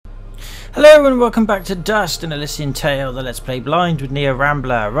Hello and welcome back to Dust, an Elysian tale, the Let's Play Blind with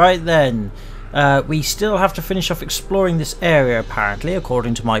Rambler. Right then, we still have to finish off exploring this area apparently,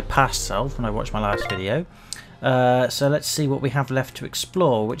 according to my past self when I watched my last video. So let's see what we have left to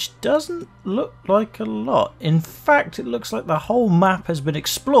explore, which doesn't look like a lot. In fact, it looks like the whole map has been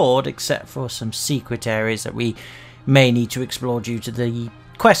explored except for some secret areas that we may need to explore due to the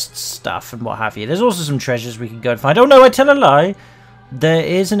quest stuff and what have you. There's also some treasures we can go and find. Oh no, I tell a lie! There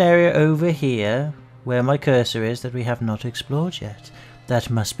is an area over here where my cursor is that we have not explored yet. That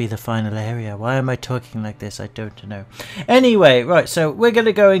must be the final area. Why am I talking like this? I don't know. Anyway, right, so we're going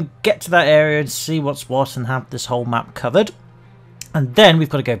to go and get to that area and see what's what and have this whole map covered. And then we've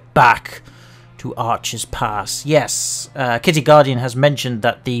got to go back to Archer's Pass. Yes, Kitty Guardian has mentioned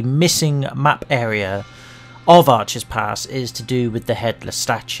that the missing map area of Archer's Pass is to do with the headless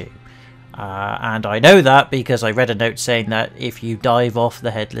statue. And I know that because I read a note saying that if you dive off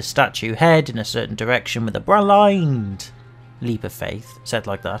the headless statue head in a certain direction with a blind leap of faith, said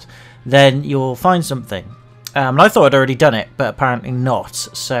like that, then you'll find something. And I thought I'd already done it, but apparently not.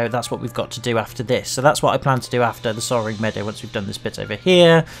 So that's what we've got to do after this. So that's what I plan to do after the Soaring Meadow, once we've done this bit over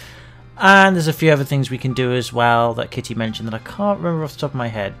here. And there's a few other things we can do as well that Kitty mentioned that I can't remember off the top of my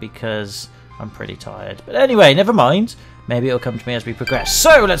head because I'm pretty tired. But anyway, never mind. Maybe it'll come to me as we progress.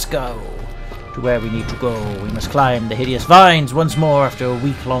 So let's go to where we need to go. We must climb the hideous vines once more after a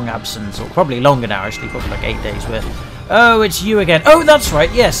week-long absence, or probably longer now actually, probably like 8 days worth. Oh, it's you again. Oh, that's right,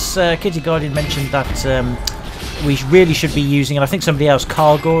 yes, Kitty Guardian mentioned that we really should be using, and I think somebody else,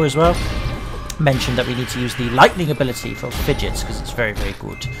 Cargor as well, mentioned that we need to use the lightning ability for fidgets because it's very, very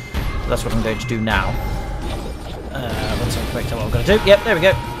good. So that's what I'm going to do now. Once I correct what I'm going to do. Yep, there we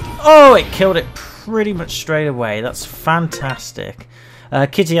go. Oh, it killed it pretty much straight away. That's fantastic.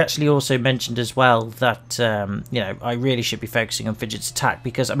 Kitty actually also mentioned as well that, you know, I really should be focusing on Fidget's attack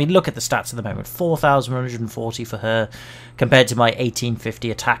because, I mean, look at the stats at the moment. 4,140 for her compared to my 1,850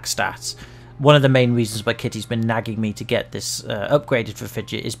 attack stats. One of the main reasons why Kitty's been nagging me to get this upgraded for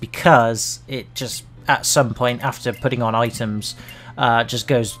Fidget is because it just, at some point after putting on items, just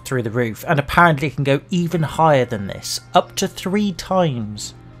goes through the roof. And apparently it can go even higher than this, up to 3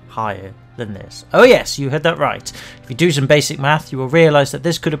 times higher than this. Oh yes, you heard that right. If you do some basic math, you will realise that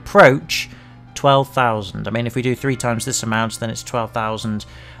this could approach 12,000. I mean, if we do 3 times this amount, then it's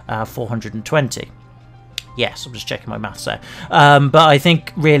 12,420. Yes, I'm just checking my maths there. But I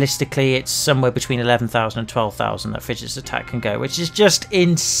think realistically it's somewhere between 11,000 and 12,000 that Fidget's attack can go, which is just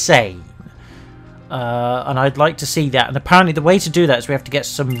insane. And I'd like to see that. And apparently the way to do that is we have to get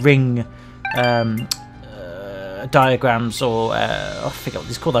some ring diagrams, or I forget what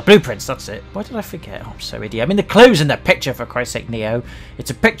these called, blueprints, that's it. Why did I forget? Oh, I'm so idiot. I mean, the clue's in the picture, for Christ's sake, Neo.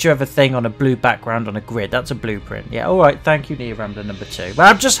 It's a picture of a thing on a blue background on a grid. That's a blueprint. Yeah, alright, thank you, Neo Rambler number 2. But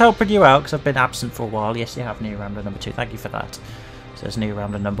I'm just helping you out because I've been absent for a while. Yes, you have, Neo Rambler number 2. Thank you for that. So there's Neo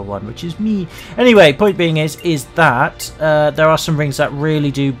Rambler number 1, which is me. Anyway, point being is that there are some rings that really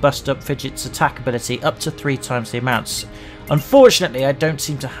do bust up Fidget's attack ability up to 3 times the amounts. Unfortunately, I don't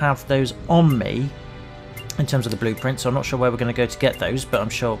seem to have those on me in terms of the blueprint, so I'm not sure where we're going to go to get those, but I'm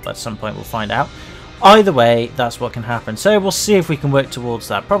sure at some point we'll find out. Either way, that's what can happen, so we'll see if we can work towards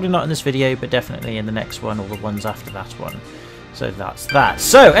that. Probably not in this video, but definitely in the next one or the ones after that one. So that's that.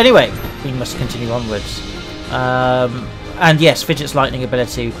 So anyway, we must continue onwards. And yes, Fidget's lightning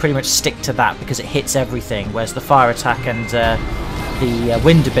ability, pretty much stick to that because it hits everything, whereas the fire attack and the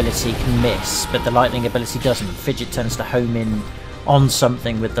wind ability can miss, but the lightning ability doesn't. Fidget tends to home in on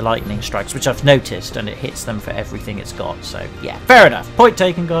something with the lightning strikes, which I've noticed, and it hits them for everything it's got. So yeah, fair enough. Point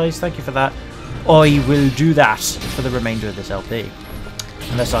taken, guys. Thank you for that. I will do that for the remainder of this LP,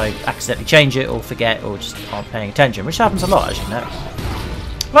 unless I accidentally change it or forget or just aren't paying attention, which happens a lot, as you know.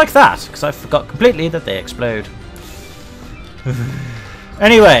 Like that, because I forgot completely that they explode.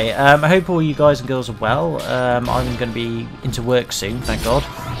 Anyway, I hope all you guys and girls are well. I'm going to be into work soon, thank God.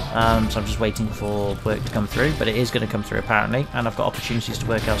 So I'm just waiting for work to come through, but it is going to come through apparently, and I've got opportunities to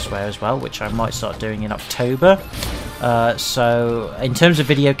work elsewhere as well, which I might start doing in October. So in terms of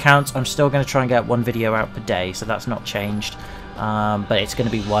video counts, I'm still going to try and get 1 video out per day, so that's not changed. But it's going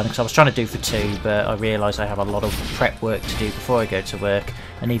to be 1 because I was trying to do for 2, but I realised I have a lot of prep work to do before I go to work,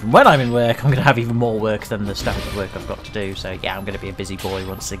 and even when I'm in work I'm going to have even more work than the standard work I've got to do, so yeah, I'm going to be a busy boy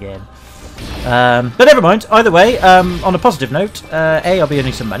once again. But never mind, either way, on a positive note, I'll be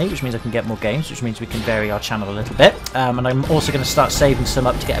earning some money, which means I can get more games, which means we can vary our channel a little bit, and I'm also going to start saving some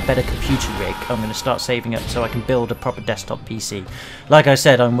up to get a better computer rig. I'm going to start saving up so I can build a proper desktop PC. Like I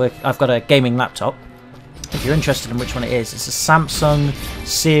said, I've got a gaming laptop. If you're interested in which one it is, it's a Samsung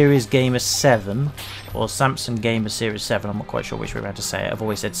Series Gamer 7 or Samsung Gamer Series 7. I'm not quite sure which way around to say it. I've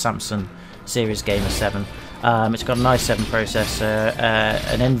always said Samsung Series Gamer 7. It's got an i7 processor,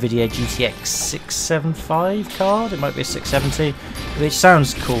 an NVIDIA GTX 675 card. It might be a 670, which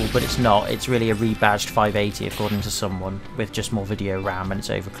sounds cool, but it's not. It's really a rebadged 580 according to someone, with just more video RAM, and it's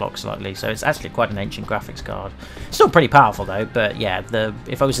overclocked slightly. So it's actually quite an ancient graphics card. Still pretty powerful though, but yeah,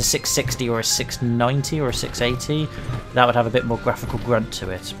 if I was a 660 or a 690 or a 680, that would have a bit more graphical grunt to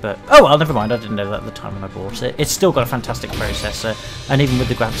it. But oh well, never mind. I didn't know that at the time when I bought it. It's still got a fantastic processor, and even with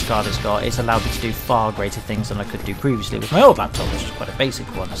the graphics card it's allowed me to do far greater things than I could do previously with my old laptop, which was quite a basic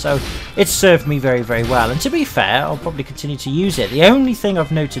one. So it's served me very, very well. And to be fair, I'll probably continue to use it. The only thing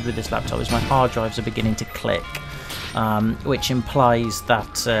I've noted with this laptop is my hard drives are beginning to click, which implies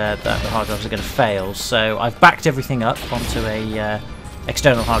that the hard drives are going to fail. So I've backed everything up onto a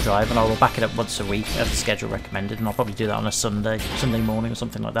external hard drive, and I will back it up once a week as the schedule recommended, and I'll probably do that on a Sunday morning or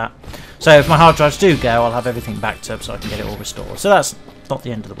something like that. So if my hard drives do go, I'll have everything backed up so I can get it all restored. So that's not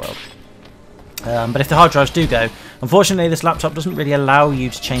the end of the world. But if the hard drives do go, unfortunately this laptop doesn't really allow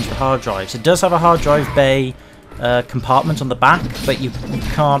you to change the hard drives. It does have a hard drive bay compartment on the back, but you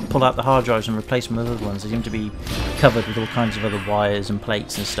can't pull out the hard drives and replace them with other ones. They seem to be covered with all kinds of other wires and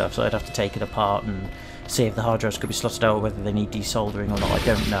plates and stuff, so I'd have to take it apart and see if the hard drives could be slotted out, or whether they need desoldering or not. I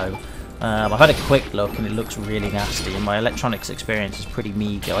don't know. I've had a quick look and it looks really nasty, and my electronics experience is pretty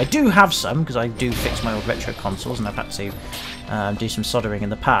meagre. I do have some, because I do fix my old retro consoles, and I've had to do some soldering in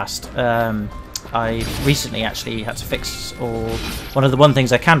the past. I recently actually had to fix, or one of the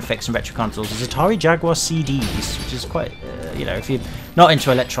things I can fix in retro consoles is Atari Jaguar CDs, which is quite, you know, if you're not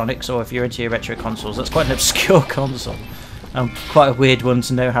into electronics or if you're into your retro consoles, that's quite an obscure console. Quite a weird one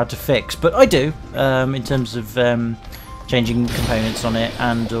to know how to fix, but I do, in terms of changing components on it,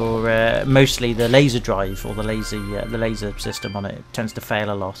 and or mostly the laser drive or the laser system on it tends to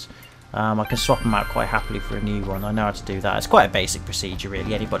fail a lot. I can swap them out quite happily for a new one. I know how to do that. It's quite a basic procedure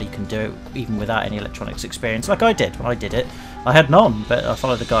really. Anybody can do it, even without any electronics experience, like I did when I did it. I had none, but I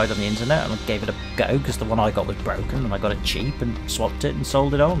followed the guide on the internet and I gave it a go, because the one I got was broken and I got it cheap and swapped it and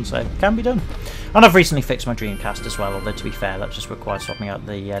sold it on, so it can be done. And I've recently fixed my Dreamcast as well, although to be fair that just required swapping out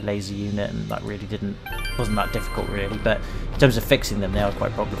the laser unit, and that really wasn't that difficult really, but in terms of fixing them they are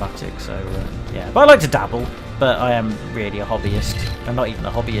quite problematic, so yeah. But I like to dabble, but I am really a hobbyist. I'm not even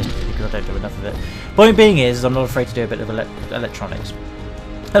a hobbyist because I don't do enough of it. Point being is, I'm not afraid to do a bit of electronics.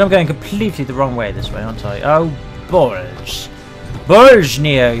 And I'm going completely the wrong way this way, aren't I? Oh, Borge. Borge,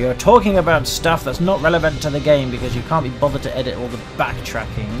 Neo, you're talking about stuff that's not relevant to the game because you can't be bothered to edit all the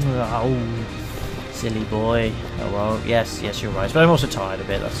backtracking. Oh, silly boy. Oh well, yes, you're right. But I'm also tired a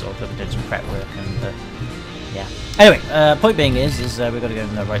bit, that's all. I've been doing some prep work and yeah. Anyway, point being is we've got to go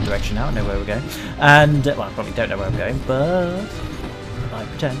in the right direction now. I know where we're going. And, well, I probably don't know where I'm going, but I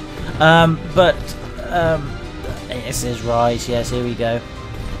pretend. This is right. Yes, here we go.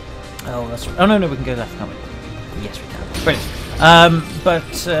 Oh, that's right. Oh, no, we can go left, can't we? Yes, we can. Brilliant.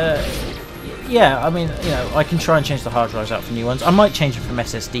 Yeah, I mean, you know, I can try and change the hard drives out for new ones. I might change them from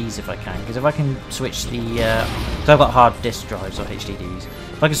SSDs if I can, because if I can switch the... because I've got hard disk drives or HDDs.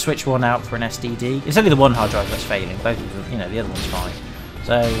 If I can switch one out for an SDD... It's only the one hard drive that's failing. Both of them, you know, the other one's fine.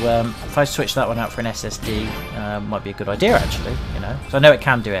 So, if I switch that one out for an SSD, might be a good idea, actually, you know. So I know it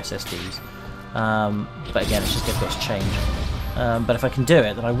can do SSDs. But again, it's just difficult to change. But if I can do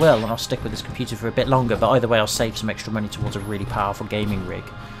it, then I will, and I'll stick with this computer for a bit longer. But either way, I'll save some extra money towards a really powerful gaming rig.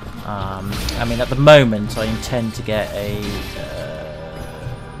 I mean, at the moment, I intend to get a...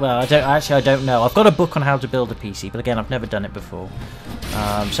 well, I don't know. I've got a book on how to build a PC, but again, I've never done it before.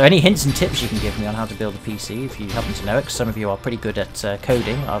 So any hints and tips you can give me on how to build a PC, if you happen to know it, because some of you are pretty good at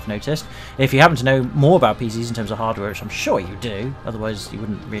coding, I've noticed. If you happen to know more about PCs in terms of hardware, which I'm sure you do, otherwise you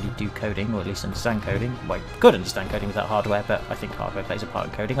wouldn't really do coding, or at least understand coding. Well, you could understand coding without hardware, but I think hardware plays a part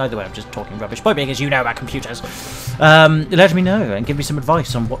in coding. Either way, I'm just talking rubbish. Point being is, you know about computers. Let me know and give me some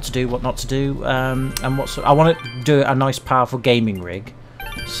advice on what to do, what not to do, and what I want to do a nice, powerful gaming rig.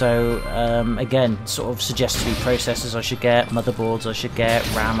 So, again, sort of suggest me processors I should get, motherboards I should get,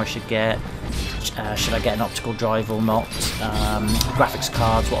 RAM I should get, should I get an optical drive or not, graphics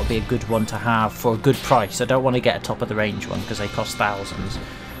cards, what would be a good one to have for a good price. I don't want to get a top-of-the-range one because they cost thousands.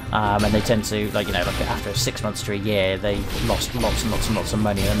 And they tend to, like, you know, like after 6 months to a year, they've lost lots and lots and lots of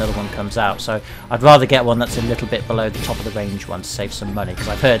money, and another one comes out. So I'd rather get one that's a little bit below the top of the range one to save some money, because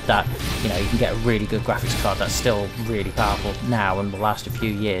I've heard that, you know, you can get a really good graphics card that's still really powerful now and will last a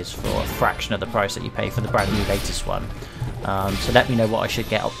few years for a fraction of the price that you pay for the brand new latest one. So let me know what I should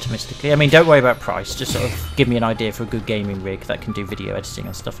get optimistically. I mean, don't worry about price, just sort of give me an idea for a good gaming rig that can do video editing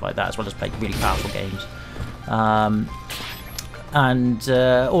and stuff like that, as well as play really powerful games. And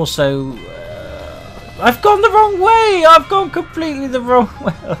also, I've gone the wrong way! I've gone completely the wrong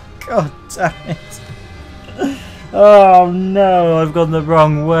way! Oh, God damn it! Oh no, I've gone the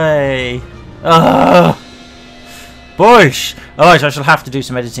wrong way! Oh! Bosh! Alright, I shall have to do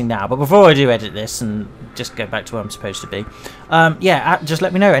some editing now, but before I do edit this and just go back to where I'm supposed to be, yeah, just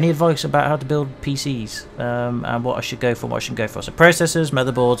let me know any advice about how to build PCs, and what I should go for, what I shouldn't go for. So processors,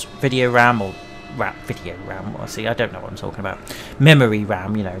 motherboards, video RAM, or video RAM, well, see, I don't know what I'm talking about. Memory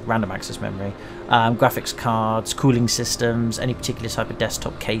RAM, you know, random access memory, graphics cards, cooling systems, any particular type of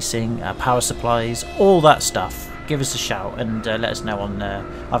desktop casing, power supplies, all that stuff. Give us a shout and let us know on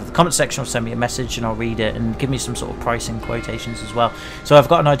either the comment section or send me a message and I'll read it, and give me some sort of pricing quotations as well, so I've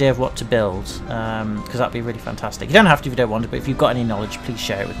got an idea of what to build, because that'd be really fantastic. You don't have to if you don't want to, but if you've got any knowledge, please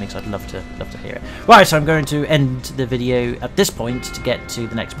share it with me, because I'd love to hear it. Right, so I'm going to end the video at this point to get to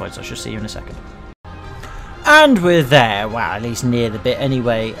the next point, so I shall see you in a second. And we're there, well, at least near the bit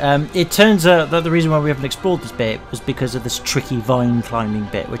anyway. It turns out that the reason why we haven't explored this bit was because of this tricky vine climbing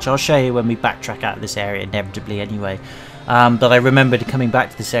bit, which I'll show you when we backtrack out of this area inevitably anyway. But I remembered coming back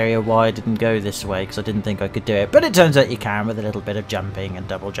to this area why I didn't go this way, because I didn't think I could do it. But it turns out you can with a little bit of jumping and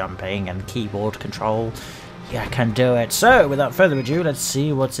double jumping and keyboard control. Yeah, I can do it. So, without further ado, let's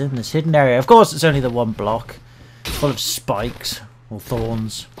see what's in this hidden area. Of course, it's only the one block. It's full of spikes. Or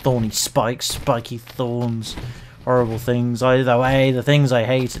thorns, thorny spikes, spiky thorns, horrible things. Either way, the things I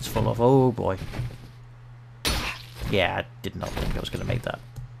hate it's full of. Oh boy. Yeah, I did not think I was going to make that.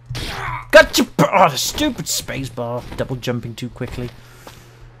 Gotcha! Oh, the stupid spacebar. Double jumping too quickly.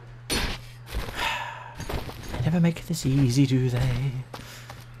 They never make it this easy, do they?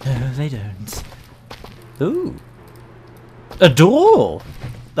 No, they don't. Ooh. A door!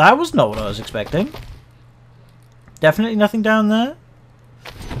 That was not what I was expecting. Definitely nothing down there.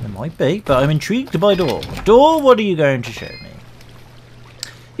 There might be, but I'm intrigued by door. Door, what are you going to show me?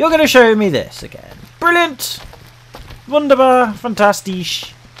 You're going to show me this again. Brilliant! Wunderbar!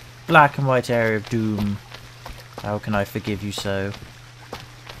 Fantastisch! Black and white area of doom. How can I forgive you so?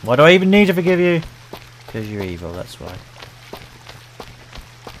 Why do I even need to forgive you? Because you're evil, that's why.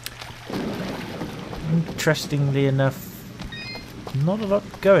 Interestingly enough, not a lot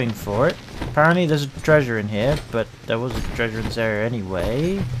going for it. Apparently there's a treasure in here, but there was a treasure in this area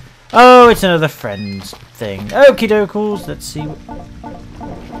anyway. Oh, it's another friend's thing. Okie dokes, let's see.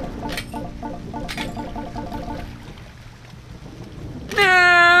 No!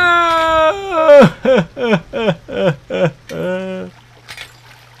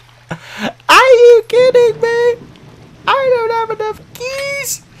 Are you kidding me? I don't have enough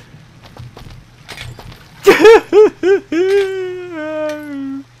keys!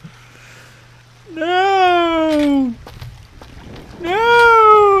 No!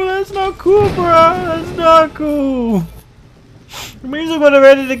 No! That's not cool, bro! That's not cool! It means I'm gonna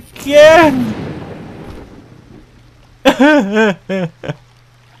run it again!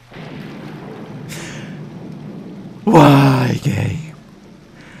 Why, game?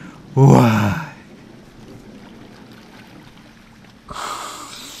 Why?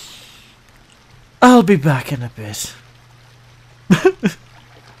 I'll be back in a bit.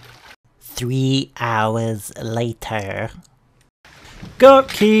 3 hours later. Got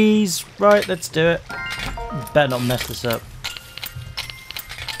keys! Right, let's do it. Better not mess this up.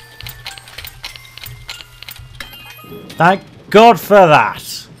 Thank God for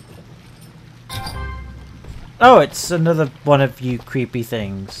that! Oh, it's another one of you creepy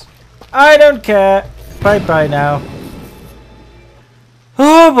things. I don't care! Bye bye now.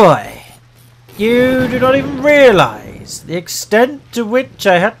 Oh boy! You do not even realise the extent to which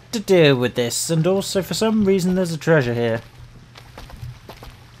I had to deal with this, and also for some reason there's a treasure here.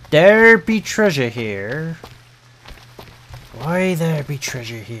 There be treasure here. Why there be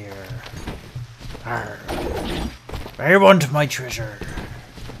treasure here? Arr. I want my treasure.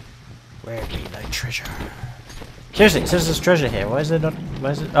 Where be thy treasure? Seriously, it says there's treasure here. Why is there not?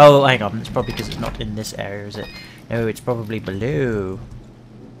 Why is it? Oh, hang on. It's probably because it's not in this area, is it? No, it's probably below.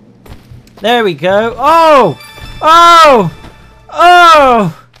 There we go. Oh! Oh!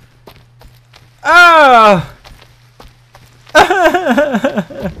 Oh! Oh!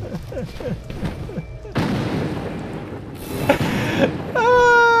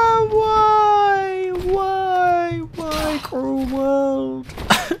 Oh, why, cruel world?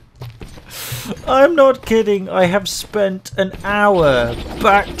 I'm not kidding. I have spent an hour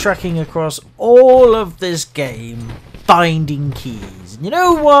backtracking across all of this game, finding keys. And you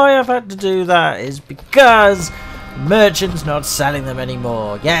know why I've had to do that is because the merchant's not selling them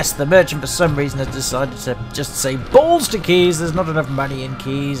anymore. Yes, the merchant for some reason has decided to just say balls to keys. There's not enough money in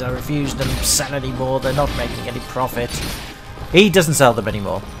keys. I refuse to sell anymore. They're not making any profit. He doesn't sell them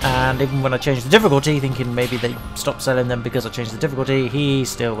anymore, and even when I changed the difficulty, thinking maybe they stopped selling them because I changed the difficulty, he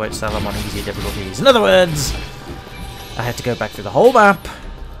still won't sell them on easier difficulties. In other words, I had to go back through the whole map,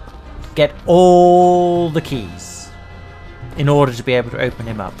 get all the keys, in order to be able to open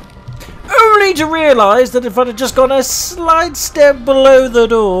him up. Only to realise that if I'd have just gone a slight step below the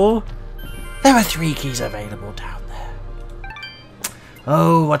door, there were 3 keys available down there.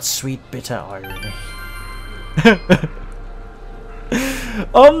 Oh, what sweet bitter irony.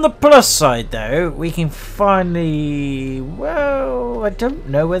 On the plus side, though, we can finally... Well, I don't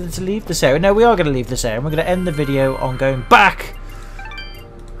know whether to leave this area. No, we are going to leave this area. We're going to end the video on going back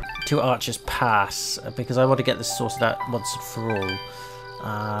to Archer's Pass, because I want to get this sorted out once and for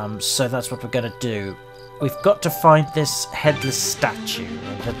all. So that's what we're going to do. We've got to find this headless statue,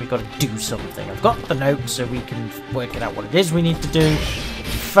 and then we've got to do something. I've got the note, so we can work it out what it is we need to do.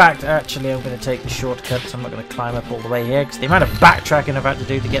 In fact, actually, I'm going to take the shortcut, so I'm not going to climb up all the way here, because the amount of backtracking I've had to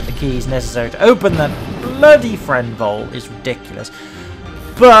do to get the keys necessary to open that bloody friend vault is ridiculous.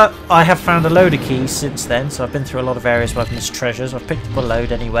 But I have found a load of keys since then, so I've been through a lot of areas where I've missed treasures. I've picked up a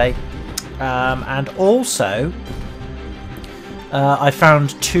load anyway. And also, I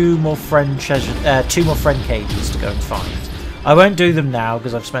found 2 more friend cages to go and find. I won't do them now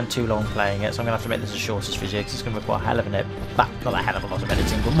because I've spent too long playing it, so I'm going to have to make this as short as video because it's going to require a hell of an not a hell of a lot of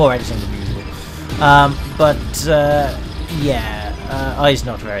editing, but more editing than usual. Yeah, I's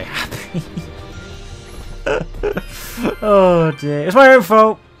not very happy. Oh dear, it's my own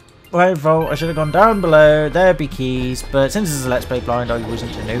fault. My own fault. I should have gone down below. There'd be keys, but since this is a Let's Play Blind, I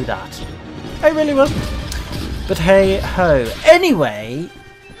wasn't to know that. I really wasn't. But hey ho. Anyway.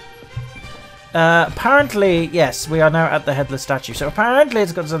 Apparently, yes, we are now at the headless statue. So apparently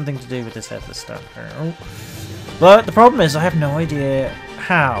it's got something to do with this headless statue. But the problem is I have no idea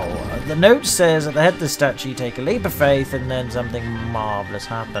how. The note says at the headless statue you take a leap of faith and then something marvellous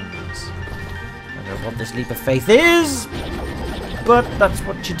happens. I don't know what this leap of faith is, but that's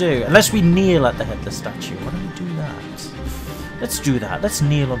what you do. Unless we kneel at the headless statue. Why don't we do that? Let's do that. Let's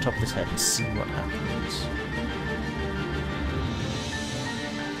kneel on top of his head and see what happens.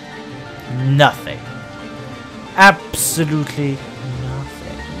 Nothing. Absolutely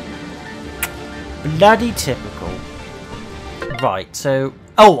nothing. Bloody typical. Right, so...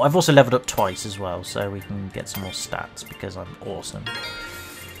 Oh, I've also leveled up twice as well, so we can get some more stats because I'm awesome.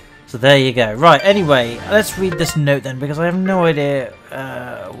 So there you go. Right, anyway, let's read this note then, because I have no idea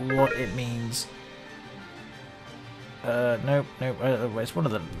what it means. Nope. It's one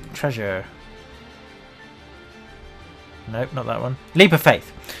of the treasure... Nope, not that one. Leap of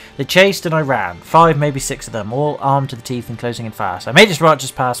faith. They chased and I ran. 5, maybe 6 of them, all armed to the teeth and closing in fast. I made it to Archer's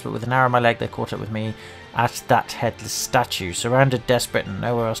Pass, but with an arrow in my leg, they caught up with me at that headless statue. Surrounded, desperate, and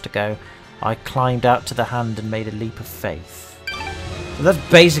nowhere else to go, I climbed out to the hand and made a leap of faith. So that's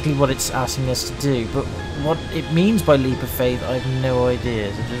basically what it's asking us to do, but what it means by leap of faith, I have no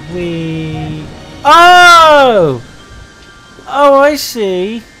idea. So just wee. Oh! Oh, I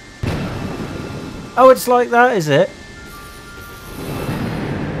see. Oh, it's like that, is it?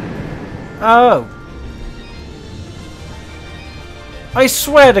 Oh. I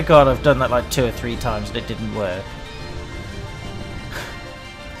swear to God I've done that like 2 or 3 times and it didn't work.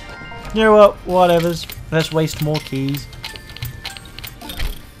 You know what? Whatevers. Let's waste more keys.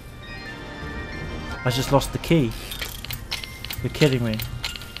 I just lost the key. You're kidding me.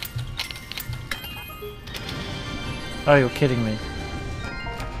 Oh, you're kidding me.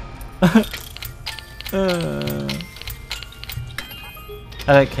 I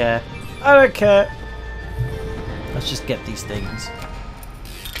don't care. I don't care. Let's just get these things.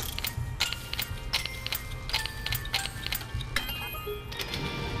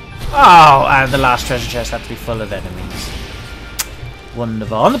 Oh, and the last treasure chest had to be full of enemies.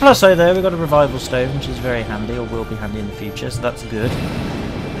 Wonderful. On the plus side there, we've got a revival stone, which is very handy, or will be handy in the future, so that's good.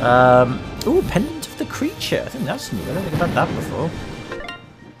 Ooh, pendant of the creature. I think that's new. I don't think I've had that before.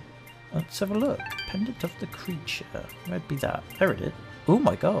 Let's have a look. Pendant of the creature. Where'd be that? There it is. Oh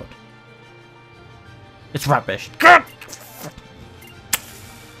my god. It's rubbish.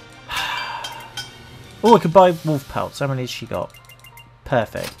 Oh, I could buy wolf pelts. How many has she got?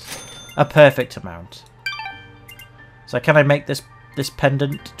 Perfect. A perfect amount. So can I make this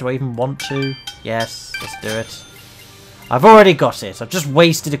pendant? Do I even want to? Yes, let's do it. I've already got it. I've just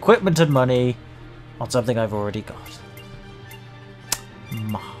wasted equipment and money on something I've already got.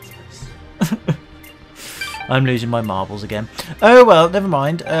 Marvellous. I'm losing my marbles again. Oh well, never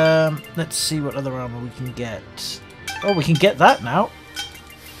mind. Let's see what other armor we can get. Oh, we can get that now.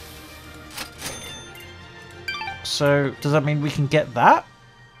 So, does that mean we can get that?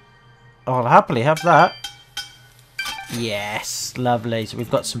 Oh, I'll happily have that. Yes, lovely. So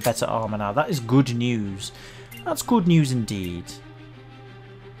we've got some better armor now. That is good news. That's good news indeed.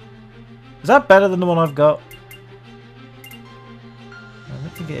 Is that better than the one I've got? I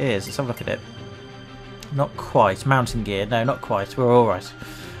don't think it is. Let's have a look at it. Not quite. Mountain gear. No, not quite. We're alright.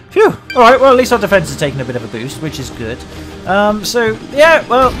 Phew! Alright, well at least our defense is taking a bit of a boost, which is good. So, yeah,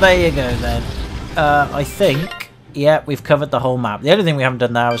 well, there you go then. I think, yeah, we've covered the whole map. The only thing we haven't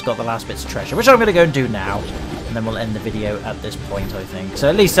done now is got the last bits of treasure, which I'm going to go and do now. And then we'll end the video at this point, I think. So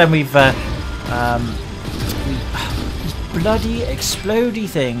at least then we've... these bloody explodey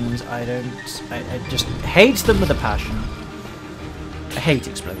things. I just hate them with a passion. I hate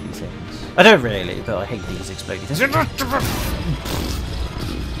explodey things. I don't really, but I hate these explodey things. I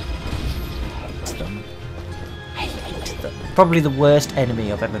hate them. Probably the worst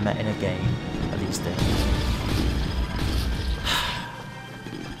enemy I've ever met in a game are these things.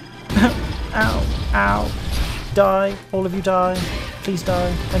 Ow, ow. Die. All of you die. Please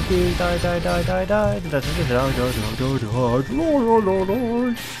die. Thank you. Die, die, die, die, die.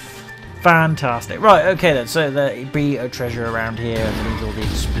 Fantastic. Right, okay then. So there'd be a treasure around here and there's all the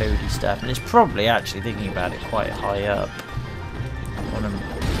explodey stuff. And it's probably, actually thinking about it, quite high up. I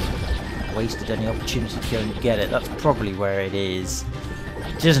haven't wasted any opportunity to go and get it. That's probably where it is.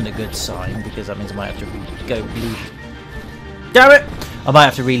 Which isn't a good sign because that means I might have to go leave. Damn it! I might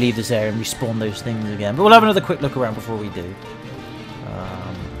have to re-leave this area and respawn those things again. But we'll have another quick look around before we do.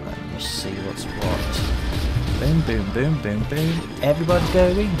 Let me see what's what. Boom, boom, boom, boom, boom. Everybody's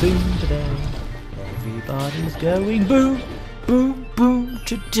going boom today. Everybody's going boom, boom, boom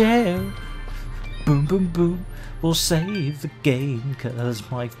today. Boom, boom, boom. We'll save the game because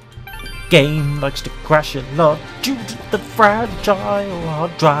my game likes to crash a lot due to the fragile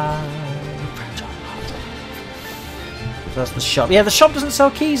hard drive. So that's the shop. Yeah, the shop doesn't sell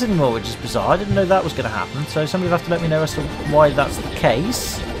keys anymore, which is bizarre. I didn't know that was going to happen. So somebody will have to let me know as to why that's the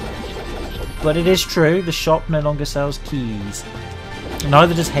case. But it is true, the shop no longer sells keys.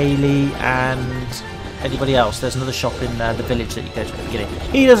 Neither does Haley and anybody else. There's another shop in the village that you go to at the beginning.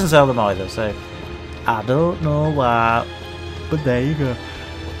 He doesn't sell them either, so I don't know why. But there you go.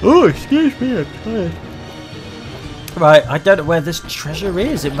 Oh, excuse me, I'm tired. Right, I don't know where this treasure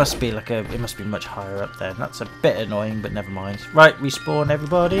is. It must be like it must be much higher up there. That's a bit annoying, but never mind. Right, respawn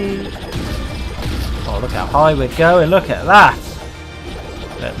everybody. Oh, look how high we're going. Look at that.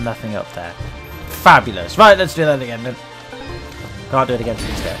 There's nothing up there. Fabulous. Right, let's do that again then. Can't do it again until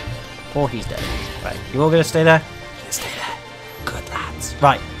he's dead. Or he's dead. Right, you all going to stay there? Stay there. Good lads.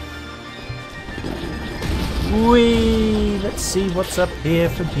 Right. Whee! Let's see what's up here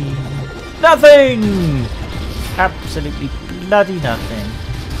for me. Nothing! Absolutely bloody nothing.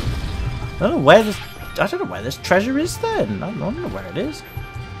 I don't know where this treasure is then. I don't know where it is.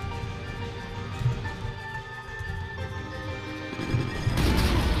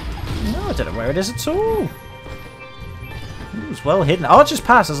 No, I don't know where it is at all. Ooh, it's well hidden. Archer's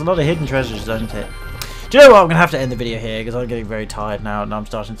Pass has a lot of hidden treasures, don't it? Do you know what? I'm going to have to end the video here because I'm getting very tired now and I'm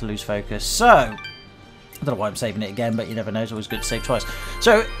starting to lose focus. So, I don't know why I'm saving it again, but you never know. It's always good to save twice.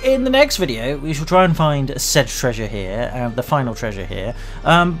 So, in the next video, we shall try and find said treasure here, the final treasure here.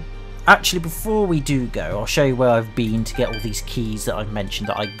 Actually, before we do go, I'll show you where I've been to get all these keys that I've mentioned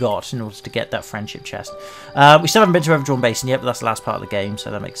that I got in order to get that friendship chest. We still haven't been to Overdrawn Basin yet, but that's the last part of the game, so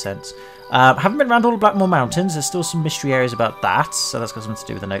that makes sense. Haven't been around all the Blackmore Mountains. There's still some mystery areas about that, so that's got something to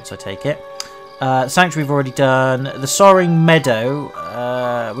do with the notes, I take it. Sanctuary we've already done. The Soaring Meadow,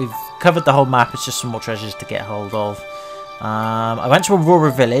 we've covered the whole map. It's just some more treasures to get hold of. I went to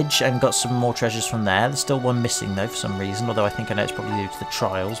Aurora Village and got some more treasures from there. There's still one missing though for some reason, although I think I know it's probably due to the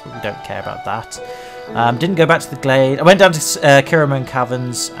trials, but we don't care about that. Didn't go back to the Glade. I went down to Kiramon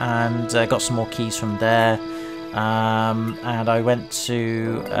Caverns and got some more keys from there. And I went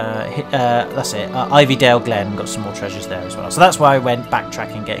to that's it, Ivydale Glen and got some more treasures there as well. So that's why I went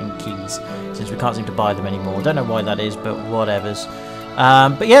backtracking getting keys, since we can't seem to buy them anymore. Don't know why that is, but whatevers.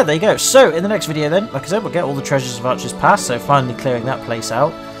 But yeah, there you go. So in the next video then, like I said, we'll get all the treasures of Archer's Pass, so finally clearing that place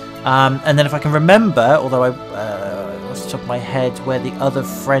out. And then if I can remember, although I off the top of my head, where the other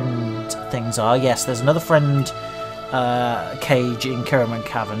friend things are. Yes, there's another friend cage in Kiramon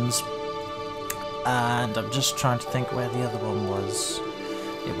Caverns. And I'm just trying to think where the other one was.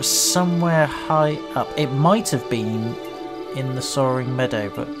 It was somewhere high up. It might have been in the Soaring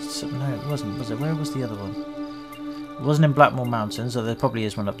Meadow, but no, it wasn't, was it? Where was the other one? It wasn't in Blackmore Mountains, so there probably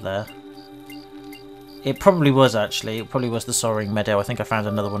is one up there. It probably was, actually. It probably was the Soaring Meadow. I think I found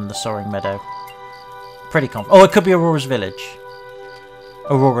another one in the Soaring Meadow. Pretty confident. Oh, it could be Aurora's Village.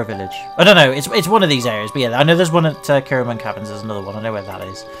 Aurora Village. I don't know. It's one of these areas, but yeah, I know there's one at Kiramon Caverns. There's another one. I know where that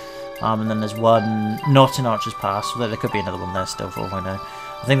is. And then there's one not in Archer's Pass, although there could be another one there still for all I know.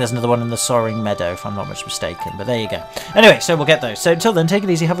 I think there's another one in the Soaring Meadow, if I'm not much mistaken, but there you go. Anyway, so we'll get those. So until then, take it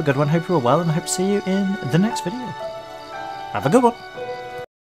easy, have a good one, hope you're all well, and I hope to see you in the next video. Have a good one.